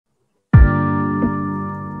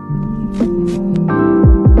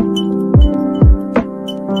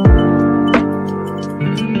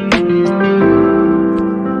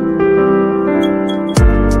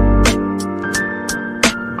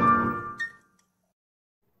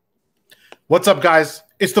What's up, guys?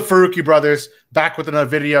 It's the Faruqi brothers back with another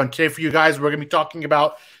video. And today for you guys, we're going to be talking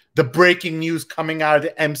about the breaking news coming out of the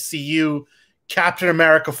MCU. Captain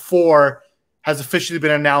America 4 has officially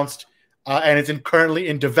been announced, and it's currently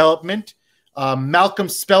in development. Malcolm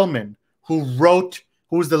Spellman, who's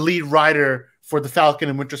the lead writer for the Falcon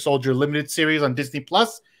and Winter Soldier limited series on Disney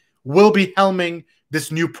Plus, will be helming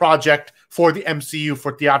this new project for the MCU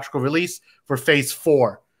for theatrical release for Phase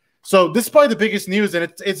 4. So this is probably the biggest news,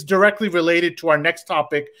 and it's directly related to our next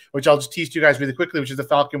topic, which I'll just tease to you guys really quickly, which is the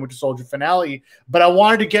Falcon Winter Soldier finale. But I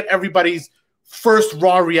wanted to get everybody's first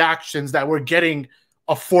raw reactions that we're getting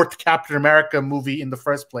a fourth Captain America movie in the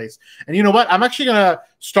first place. And you know what? I'm actually going to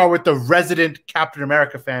start with the resident Captain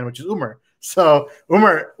America fan, which is Umar. So,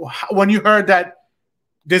 Umar, when you heard that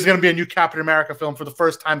there's going to be a new Captain America film for the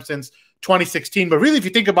first time since 2016, but really, if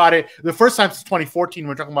you think about it, the first time since 2014,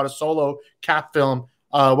 we're talking about a solo Cap film.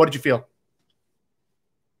 What did you feel?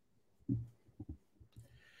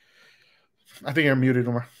 I think you're muted,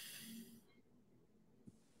 Umar.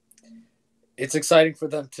 It's exciting for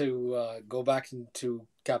them to go back into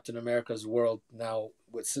Captain America's world now,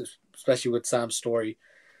 especially with Sam's story.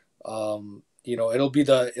 You know, it'll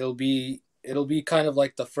be kind of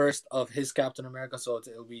like the first of his Captain America, so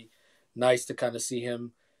it'll be nice to kind of see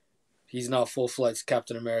him. He's now full-fledged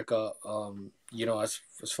Captain America, you know, as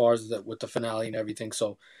far as with the finale and everything.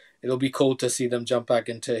 So it'll be cool to see them jump back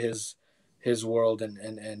into his world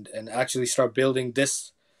and actually start building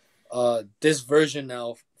this version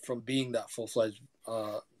now from being that full-fledged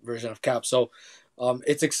version of Cap. So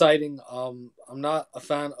it's exciting. I'm not a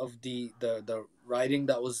fan of the writing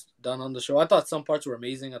that was done on the show. I thought some parts were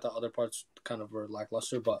amazing. I thought other parts kind of were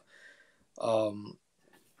lackluster, but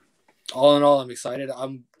all in all, I'm excited.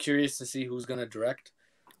 I'm curious to see who's going to direct.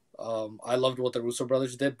 I loved what the Russo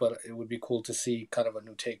brothers did, but it would be cool to see kind of a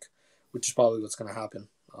new take, which is probably what's going to happen.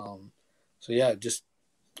 So, yeah, just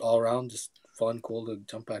all around, just fun, cool to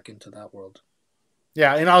jump back into that world.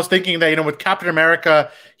 Yeah, and I was thinking that, you know, with Captain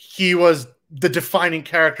America, he was the defining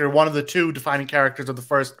character, one of the two defining characters of the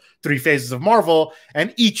first three phases of Marvel,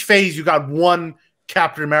 and each phase you got one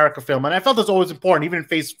Captain America film. And I felt that's always important, even in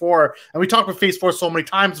Phase 4. And we talked about Phase 4 so many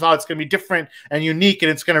times about it's going to be different and unique, and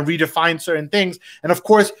it's going to redefine certain things. And of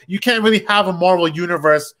course, you can't really have a Marvel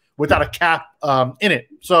universe without a Cap in it.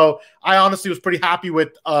 So I honestly was pretty happy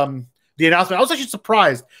with the announcement. I was actually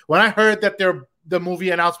surprised when I heard that the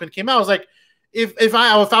movie announcement came out. I was like, if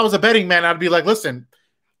I was a betting man, I'd be like, listen,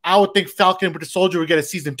 I would think Falcon Winter Soldier would get a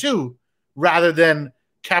season 2 rather than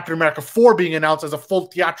Captain America 4 being announced as a full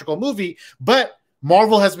theatrical movie. But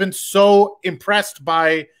Marvel has been so impressed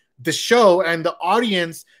by the show, and the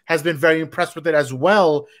audience has been very impressed with it as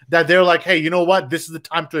well, that they're like, hey, you know what? This is the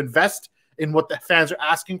time to invest in what the fans are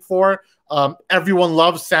asking for. Everyone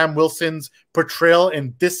loves Sam Wilson's portrayal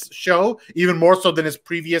in this show, even more so than his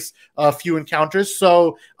previous few encounters.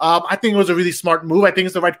 So I think it was a really smart move. I think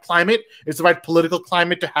it's the right climate. It's the right political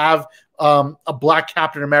climate to have a black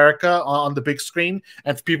Captain America on the big screen,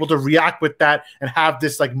 and for people to react with that and have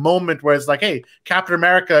this like moment where it's like, hey, Captain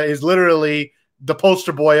America is literally the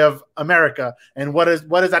poster boy of America. And what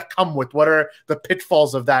does that come with? What are the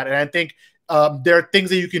pitfalls of that? And I think there are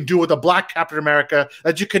things that you can do with a black Captain America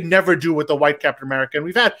that you could never do with a white Captain America. And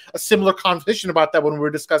we've had a similar conversation about that when we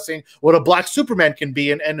were discussing what a black Superman can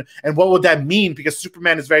be and what would that mean, because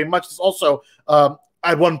Superman is very much also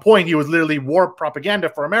at one point, he was literally war propaganda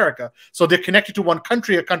for America. So they're connected to one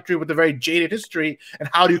country, a country with a very jaded history. And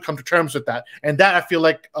how do you come to terms with that? And that I feel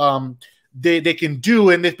like they can do,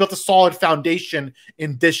 and they've built a solid foundation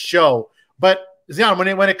in this show. But Zion,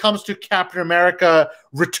 when it comes to Captain America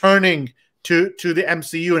returning to the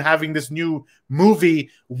MCU and having this new movie,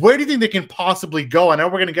 where do you think they can possibly go? I know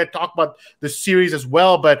we're going to talk about the series as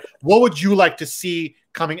well, but what would you like to see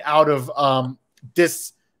coming out of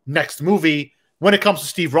this next movie when it comes to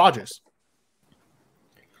Steve Rogers?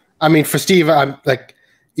 I mean, for Steve, I'm like,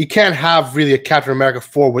 you can't have really a Captain America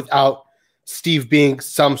 4 without Steve being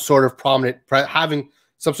some sort of having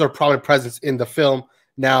some sort of prominent presence in the film.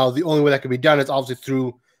 Now, the only way that can be done is obviously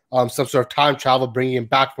through some sort of time travel, bringing him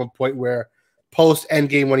back from a point where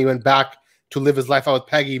post-Endgame, when he went back to live his life out with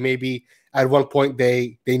Peggy, maybe at one point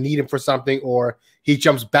they need him for something, or he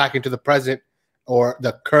jumps back into the present or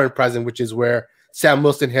the current present, which is where Sam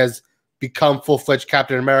Wilson has become full-fledged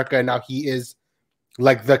Captain America, and now he is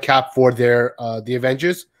like the Cap for their the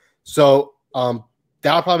Avengers. So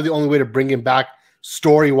that would probably be the only way to bring him back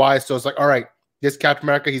story-wise. So it's like, all right, this Captain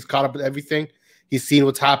America, he's caught up with everything. He's seen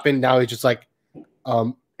what's happened. Now he's just like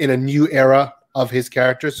in a new era of his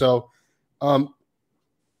character. So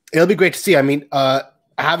it'll be great to see. I mean,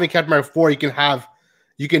 having Captain America 4, you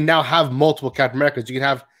can now have multiple Captain Americas. You can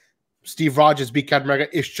have Steve Rogers be Captain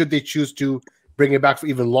America if should they choose to bring it back for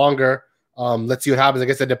even longer. Let's see what happens. I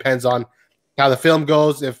guess it depends on how the film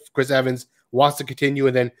goes, if Chris Evans wants to continue.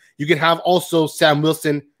 And then you can have also Sam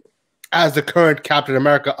Wilson as the current Captain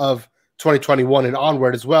America of 2021 and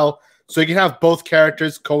onward as well. So you can have both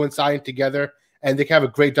characters coinciding together, and they can have a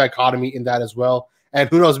great dichotomy in that as well. And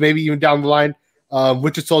who knows, maybe even down the line,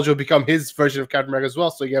 Winter Soldier will become his version of Captain America as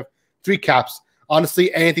well. So you have 3 Caps.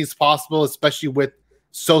 Honestly, anything's possible, especially with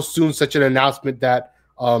so soon such an announcement that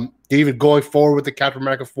they're even going forward with the Captain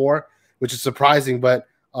America 4, which is surprising. But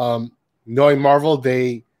knowing Marvel,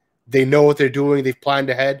 they know what they're doing. They've planned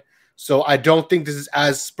ahead. So I don't think this is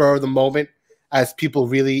as spur of the moment as people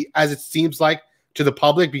really, as it seems like to the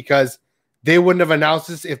public, because they wouldn't have announced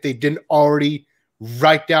this if they didn't already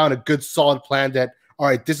write down a good solid plan that, all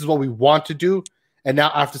right, this is what we want to do. And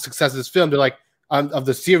now after the success of this film, they're like, of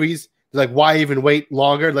the series, they're like, why even wait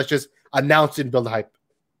longer? Let's just announce it and build hype.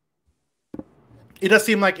 It does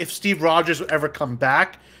seem like if Steve Rogers would ever come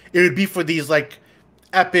back, it would be for these like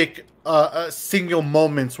epic single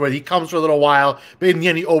moments where he comes for a little while, but in the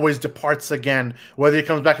end he always departs again. Whether he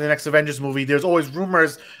comes back in the next Avengers movie, there's always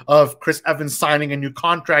rumors of Chris Evans signing a new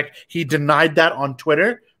contract. He denied that on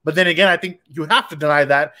Twitter. But then again, I think you have to deny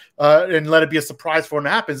that and let it be a surprise for when it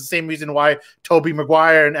happens. The same reason why Tobey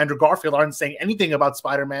Maguire and Andrew Garfield aren't saying anything about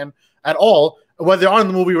Spider-Man at all. Whether they're on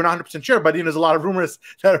the movie, we're not 100% sure, but there's a lot of rumors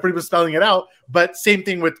that are pretty much spelling it out. But same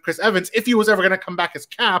thing with Chris Evans. If he was ever going to come back as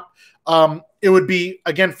Cap, it would be,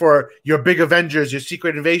 again, for your big Avengers, your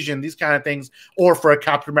Secret Invasion, these kind of things, or for a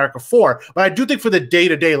Captain America 4. But I do think for the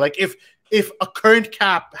day-to-day, like if a current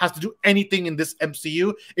Cap has to do anything in this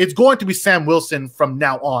MCU, it's going to be Sam Wilson from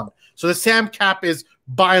now on. So the Sam Cap is,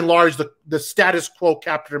 by and large, the status quo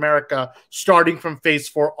Captain America starting from Phase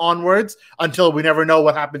 4 onwards until we never know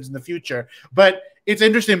what happens in the future. But it's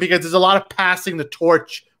interesting because there's a lot of passing the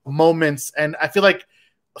torch moments, and I feel like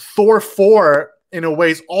Thor 4, in a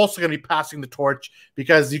way, is also going to be passing the torch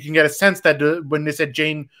because you can get a sense that when they said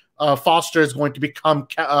Jane Foster is going to become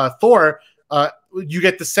Thor, you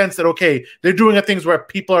get the sense that, okay, they're doing things where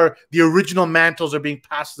the original mantles are being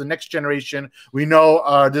passed to the next generation. We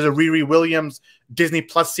know there's a Riri Williams Disney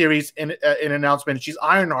Plus series in an announcement. She's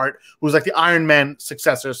Ironheart, who's like the Iron Man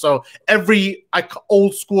successor. So every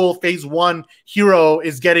old school Phase 1 hero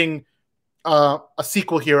is getting a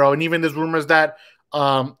sequel hero. And even there's rumors that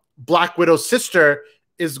Black Widow's sister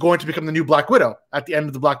is going to become the new Black Widow at the end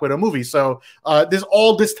of the Black Widow movie. So there's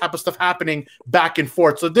all this type of stuff happening back and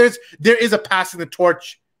forth. So there is a passing the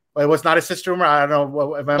torch. It was not a sister rumor. I don't know.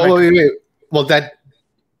 Wait. Well, then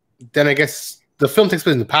I guess the film takes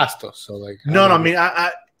place in the past, though. So like, I mean,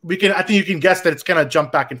 I think you can guess that it's gonna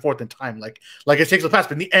jump back and forth in time, like it takes the past.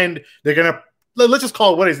 But in the end, they're gonna, let's just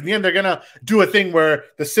call it what it is. In the end, they're gonna do a thing where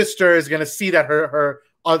the sister is gonna see that her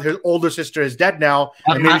older sister is dead now,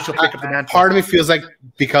 and maybe she'll pick up the mantle. Part of me feels like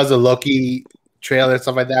because of Loki trailer and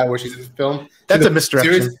stuff like that, where she's in the film, that's a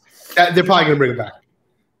misdirection. They're probably gonna bring it back.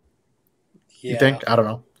 Yeah. You think? I don't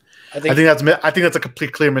know. I think that's a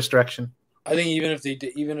complete clear misdirection. I think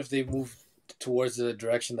even if they move towards the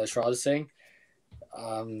direction that Shroud is saying,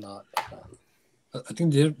 I'm not. I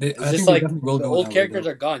think they it's just like the old characters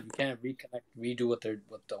are gone. You can't redo what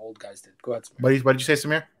the old guys did. Go ahead, Samir. What did you say,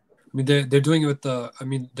 Samir? I mean, they're doing it with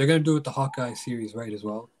they're gonna do it with the Hawkeye series, right, as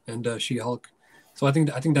well, and She-Hulk. So I think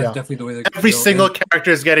that's definitely the way they're every single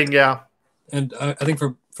character is getting And I think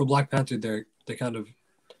for Black Panther, they kind of,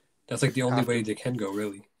 that's like the only way they can go,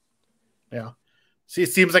 really. Yeah. See,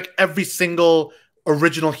 it seems like every single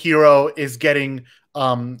original hero is getting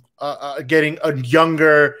a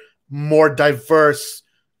younger, more diverse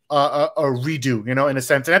a redo, in a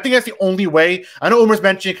sense. And I think that's the only way. I know Umer's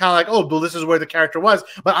mentioning kind of like, oh, well, this is where the character was.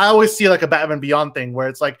 But I always see like a Batman Beyond thing where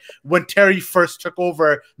it's like when Terry first took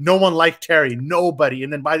over, no one liked Terry, nobody.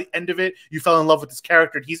 And then by the end of it, you fell in love with this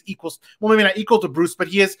character. He's maybe not equal to Bruce, but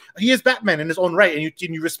he is Batman in his own right. And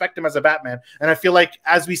you respect him as a Batman. And I feel like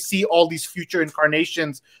as we see all these future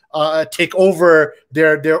incarnations take over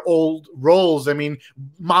their old roles. I mean,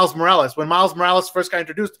 Miles Morales. When Miles Morales first got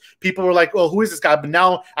introduced, people were like, well, who is this guy? But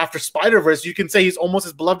now after Spider-Verse, you can say he's almost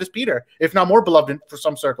as beloved as Peter, if not more beloved for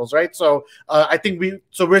some circles, right? So I think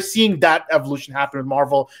we're seeing that evolution happen with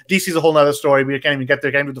Marvel. DC's a whole nother story. We can't even get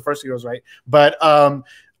there. Can't do the first heroes, right? But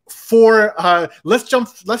let's jump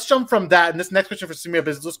from that, and this next question for Samir,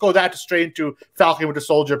 but let's go straight into Falcon with the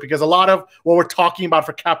Soldier, because a lot of what we're talking about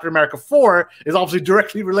for Captain America 4 is obviously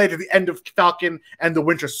directly related to the end of Falcon and the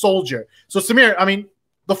Winter Soldier. So Samir, I mean,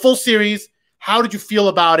 the full series, how did you feel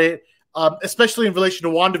about it, especially in relation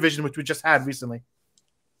to WandaVision, which we just had recently?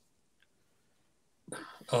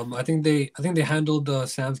 I think they handled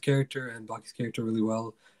Sam's character and Bucky's character really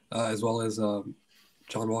well. as well as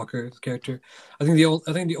John Walker's character. I think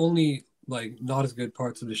the only like not as good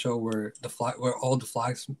parts of the show were were all the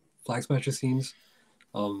flag smasher scenes.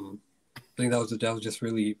 I think that was just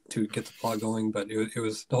really to get the plot going, but it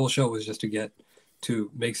was the whole show was just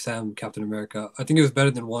to make Sam Captain America. I think it was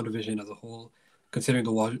better than WandaVision as a whole, considering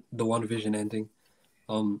the WandaVision ending.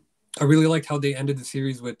 I really liked how they ended the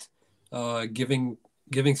series with giving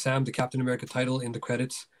Sam the Captain America title in the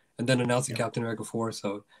credits, and then announcing Captain America 4.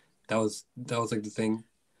 So that was like the thing.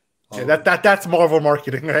 Yeah, that's Marvel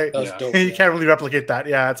marketing, right? That was dope, You can't really replicate that.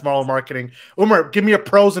 Yeah, it's Marvel marketing. Umar, give me your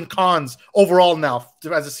pros and cons overall now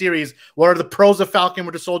as a series. What are the pros of Falcon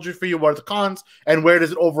with the Soldier for you? What are the cons, and where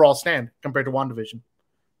does it overall stand compared to WandaVision?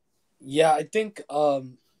 Yeah, I think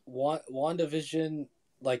WandaVision,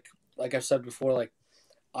 like I've said before, like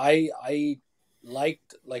I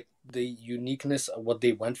liked like the uniqueness of what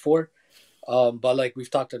they went for, but like we've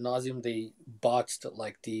talked ad nauseum, they botched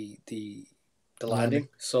like the landing.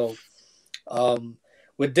 So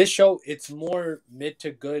with this show, it's more mid to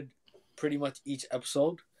good pretty much each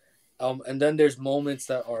episode, and then there's moments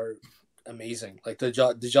that are amazing, like the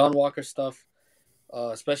John Walker stuff,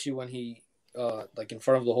 especially when he like in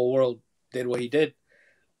front of the whole world did what he did,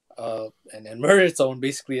 and murdered someone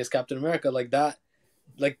basically as Captain America, like that.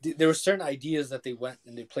 Like there were certain ideas that they went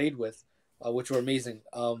and they played with, which were amazing.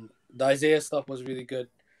 The Isaiah stuff was really good.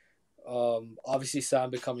 Obviously Sam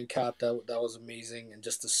becoming Cap, that was amazing, and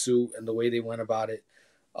just the suit and the way they went about it.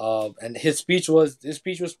 And his speech was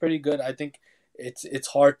pretty good. I think it's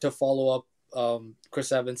hard to follow up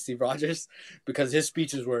Chris Evans, Steve Rogers, because his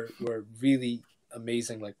speeches were really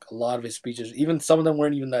amazing. Like a lot of his speeches, even some of them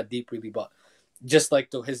weren't even that deep really, but just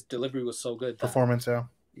like his delivery was so good. Performance,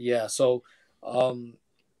 yeah. So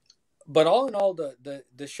but all in all,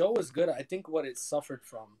 the show was good. I think what it suffered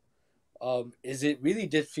from is it really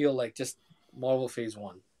did feel like just Marvel Phase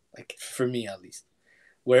 1, like for me at least,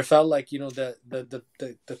 where it felt like, you know, the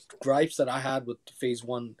gripes that I had with Phase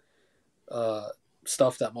 1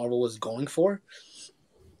 stuff that Marvel was going for,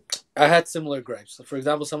 I had similar gripes. So for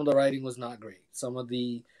example, some of the writing was not great.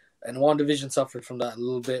 And WandaVision suffered from that a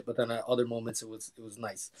little bit, but then at other moments it was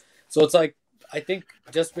nice. So it's like, I think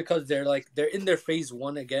just because they're in their Phase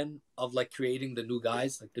 1 again of like creating the new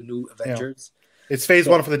guys, like the new Avengers. Yeah. It's Phase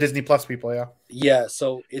 1 for the Disney Plus people, yeah. Yeah,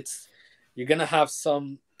 so you're gonna have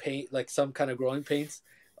some pain, like some kind of growing pains.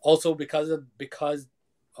 Also because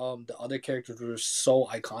the other characters were so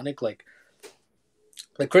iconic, like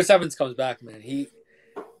Chris Evans comes back, man.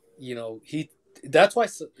 That's why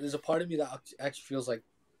there's a part of me that actually feels like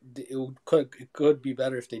it could be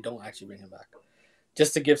better if they don't actually bring him back,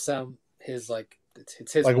 just to give Sam his like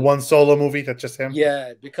it's his like movie. One solo movie that's just him.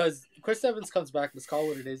 Yeah, because Chris Evans comes back. Let's call it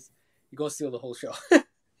what it is. You're gonna steal the whole show,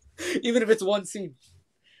 even if it's one scene.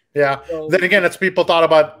 Yeah. So, then again, that's what people thought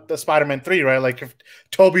about the Spider-Man 3, right? Like if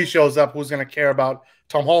Toby shows up, who's gonna care about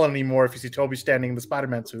Tom Holland anymore if you see Toby standing in the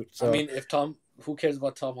Spider-Man suit? So I mean, who cares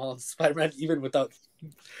about Tom Holland's Spider-Man even without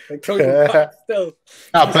like Toby? Still.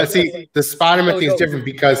 But see, the Spider-Man thing is different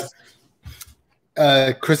because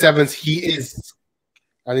Chris Evans, he is.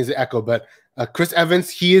 I think it's an echo, but Chris Evans,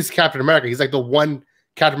 he is Captain America. He's like the one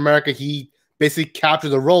Captain America. He basically captured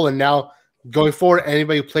the role, and now going forward,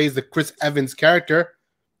 anybody who plays the Chris Evans character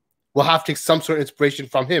will have to take some sort of inspiration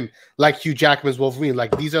from him, like Hugh Jackman's Wolverine.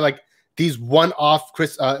 Like these are like these one-off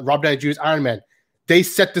Rob Downey Jr.'s Iron Man. They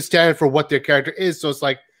set the standard for what their character is. So it's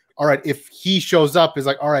like, all right, if he shows up, it's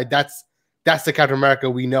like, all right, that's the Captain America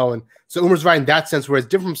we know. And so Umar's right in that sense, where it's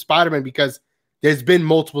different from Spider-Man because there's been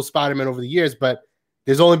multiple Spider-Man over the years, but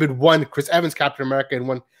there's only been one Chris Evans Captain America and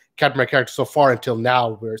one Captain America character so far until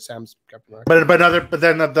now, where Sam's Captain America. But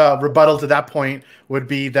then the rebuttal to that point would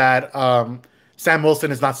be that Sam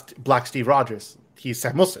Wilson is not Black Steve Rogers. He's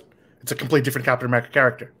Sam Wilson. It's a completely different Captain America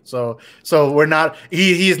character. So we're not.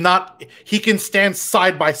 He is not. He can stand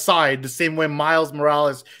side by side the same way Miles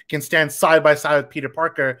Morales can stand side by side with Peter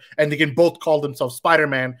Parker, and they can both call themselves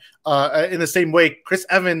Spider-Man. In the same way, Chris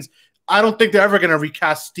Evans. I don't think they're ever going to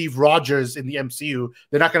recast Steve Rogers in the MCU.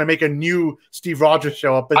 They're not going to make a new Steve Rogers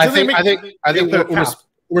show up. But I think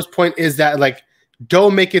Umar's point is that like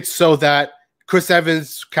don't make it so that Chris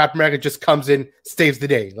Evans Captain America just comes in, saves the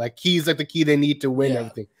day. Like he's like the key they need to win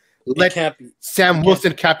everything. Let Sam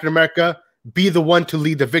Wilson Captain America be the one to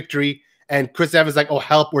lead the victory, and Chris Evans like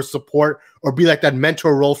help or support or be like that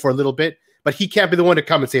mentor role for a little bit, but he can't be the one to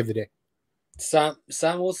come and save the day. Sam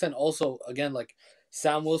Wilson also again like.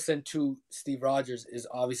 Sam Wilson to Steve Rogers is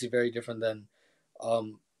obviously very different than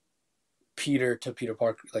Peter to Peter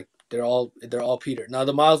Parker. Like they're all Peter. Now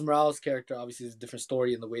the Miles Morales character obviously is a different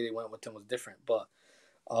story, and the way they went with him was different. But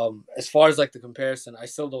as far as like the comparison, I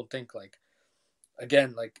still don't think like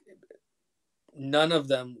again, like none of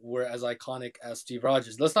them were as iconic as Steve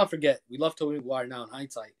Rogers. Let's not forget, we love Tobey Maguire now in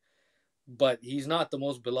hindsight, but he's not the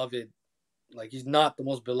most beloved. Like he's not the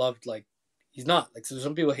most beloved. Like he's not. Like so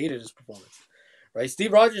some people hated his performance, right?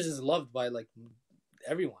 Steve Rogers is loved by like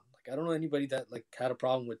everyone. Like I don't know anybody that like had a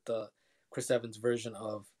problem with Chris Evans' version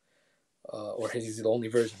of, or his the only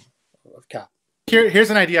version of Cap. Here's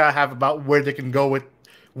an idea I have about where they can go with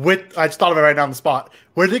I just thought of it right now on the spot,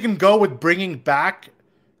 where they can go with bringing back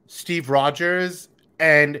Steve Rogers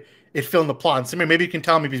and it filling the plot. And Samir, maybe you can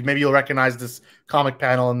tell me, because maybe you'll recognize this comic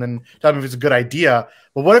panel and then tell me if it's a good idea.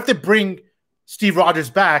 But what if they bring Steve Rogers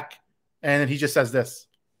back and then he just says this?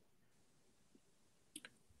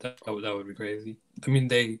 That would be crazy. I mean,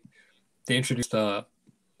 they introduced sorry,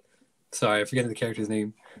 I'm forgetting the character's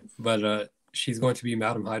name, but she's going to be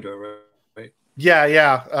Madame Hydra, right?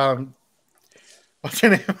 Yeah. What's her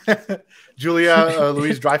name? Julia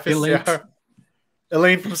Louise Dreyfus. Yeah.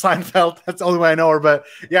 Elaine from Seinfeld. That's the only way I know her. But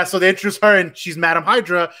yeah, so they introduce her, and she's Madame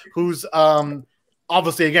Hydra, who's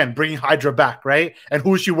obviously, again, bringing Hydra back, right? And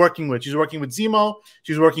who is she working with? She's working with Zemo.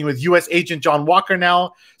 She's working with U.S. Agent John Walker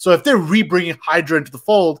now. So if they're re-bringing Hydra into the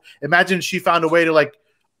fold, imagine she found a way to like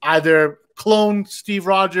either clone Steve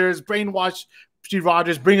Rogers, brainwash Steve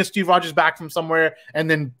Rogers, bring a Steve Rogers back from somewhere, and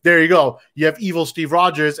then there you go. You have evil Steve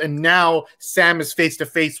Rogers, and now Sam is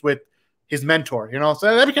face-to-face with his mentor, you know? So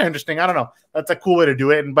that'd be kind of interesting. I don't know. That's a cool way to do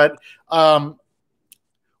it. But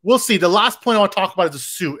we'll see. The last point I want to talk about is the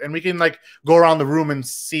suit, and we can like go around the room and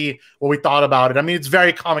see what we thought about it. I mean, it's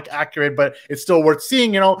very comic accurate, but it's still worth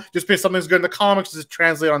seeing, you know, just because something's good in the comics does it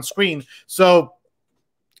translate on screen. So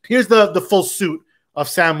here's the full suit of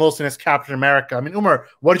Sam Wilson as Captain America. I mean, Umar,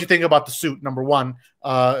 what did you think about the suit, number one?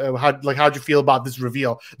 How'd you feel about this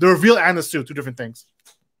reveal? The reveal and the suit, two different things.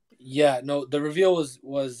 Yeah, no, the reveal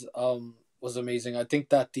was amazing. I think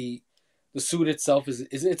that the suit itself is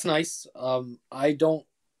it's nice. I don't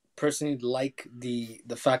personally like the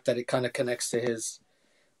fact that it kind of connects to his,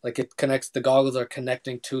 like it connects, the goggles are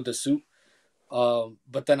connecting to the suit.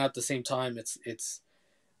 But then at the same time, it's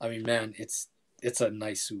I mean, man, it's a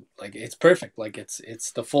nice suit. Like it's perfect. Like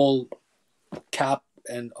it's the full cap,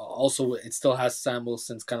 and also it still has Sam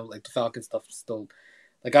Wilson's kind of like the Falcon stuff still.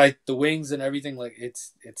 Like the wings and everything, like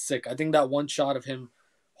it's sick. I think that one shot of him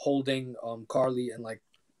holding Carly and like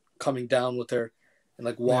coming down with her and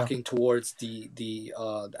like walking towards the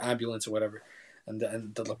ambulance or whatever, and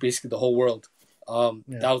basically the whole world.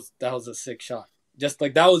 That was a sick shot. Just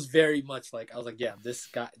like that was very much like I was like, yeah, this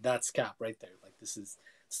guy, that's Cap right there. Like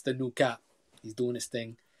it's the new Cap. He's doing his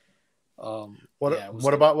thing. What about you,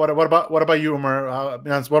 Umar? What about you,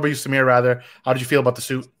 Samir? Rather, how did you feel about the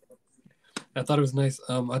suit? I thought it was nice.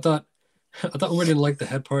 I thought Umar didn't like the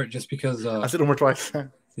head part just because. I said Umar twice.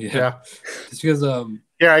 Yeah. Just because.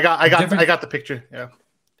 Yeah, I got the picture. Yeah.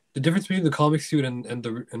 The difference between the comic suit and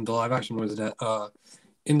the live action was that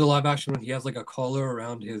in the live action when he has like a collar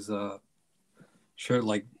around his shirt,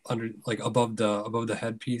 like under, like above the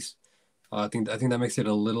headpiece. I think that makes it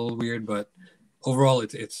a little weird, but overall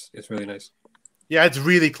it's really nice. Yeah, it's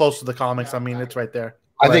really close to the comics. I mean, it's right there.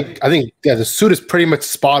 I think yeah, the suit is pretty much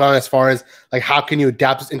spot on as far as like how can you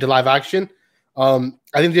adapt this into live action. I think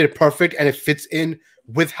they did it perfect, and it fits in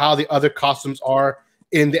with how the other costumes are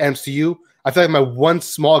in the MCU. I feel like my one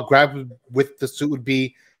small grab with the suit would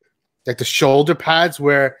be like the shoulder pads,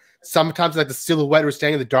 where sometimes like the silhouette was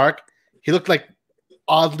staying in the dark. He looked like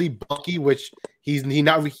oddly bulky, which he's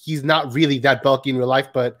not really that bulky in real life,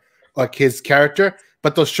 but like his character.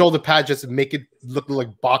 But those shoulder pads just make it look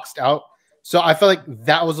like boxed out. So I felt like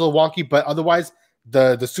that was a little wonky, but otherwise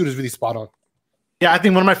the suit is really spot on. Yeah, I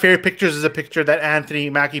think one of my favorite pictures is a picture that Anthony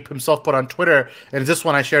Mackie himself put on Twitter, and this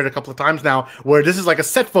one I shared a couple of times now, where this is like a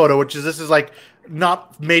set photo, this is like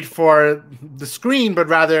not made for the screen, but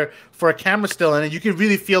rather for a camera still, and you can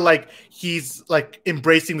really feel like he's like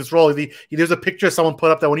embracing this role. There's a picture someone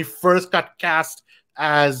put up that when he first got cast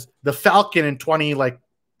as the Falcon in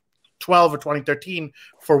 2012 or 2013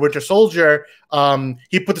 for Winter Soldier,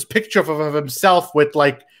 he put this picture of himself with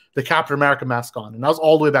like the Captain America mask on, and that was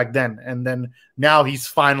all the way back then. And then now he's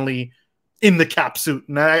finally in the Cap suit,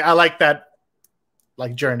 and I like that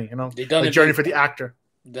like journey, you know, the journey for the actor.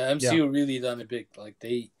 The MCU really done it big. Like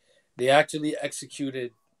they actually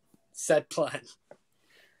executed set plan.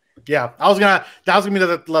 Yeah, that was gonna be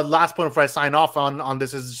the last point before I sign off on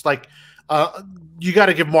this. Is just like you got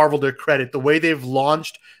to give Marvel their credit. The way they've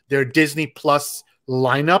launched their Disney Plus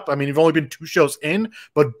lineup. I mean, you've only been 2 shows in,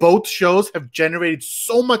 but both shows have generated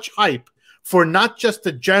so much hype for not just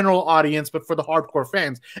the general audience, but for the hardcore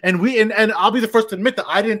fans. And I'll be the first to admit that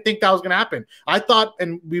I didn't think that was going to happen. I thought,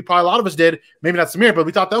 and we probably a lot of us did, maybe not Samir, but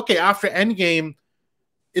we thought that, okay, after Endgame,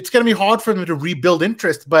 it's going to be hard for them to rebuild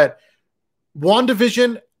interest. But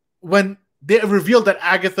WandaVision, when they revealed that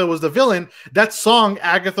Agatha was the villain, that song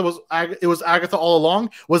it was Agatha all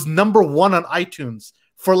along was #1 on iTunes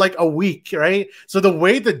for like a week, right? So the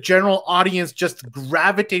way the general audience just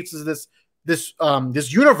gravitates to this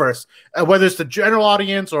universe, whether it's the general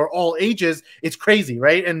audience or all ages, it's crazy,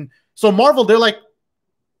 right? And so Marvel,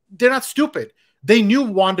 they're not stupid. They knew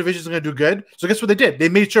WandaVision was going to do good. So guess what they did? They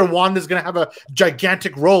made sure Wanda's going to have a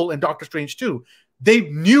gigantic role in Doctor Strange 2. They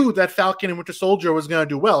knew that Falcon and Winter Soldier was going to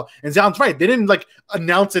do well. And Zion's right. They didn't like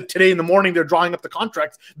announce it today in the morning. They're drawing up the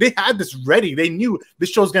contracts. They had this ready. They knew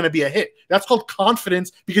this show's going to be a hit. That's called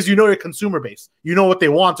confidence, because you know your consumer base. You know what they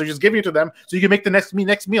want. So you're just giving it to them so you can make the next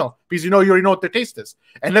meal, because you already know what their taste is.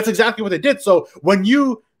 And that's exactly what they did. So when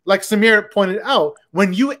you, like Samir pointed out,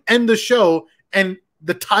 when you end the show and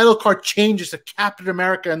the title card changes to Captain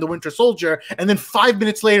America and the Winter Soldier, and then 5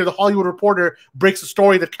 minutes later, the Hollywood Reporter breaks the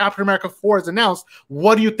story that Captain America 4 is announced,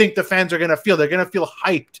 what do you think the fans are going to feel? They're going to feel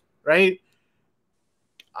hyped, right?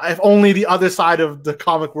 If only the other side of the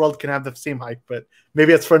comic world can have the same hype, but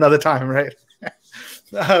maybe it's for another time, right?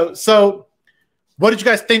 So what did you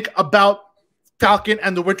guys think about Falcon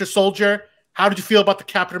and the Winter Soldier? How did you feel about the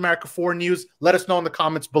Captain America 4 news? Let us know in the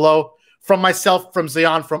comments below. From myself, from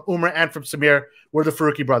Zion, from Umar, and from Samir, we're the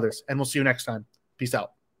Faruqi brothers, and we'll see you next time. Peace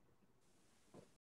out.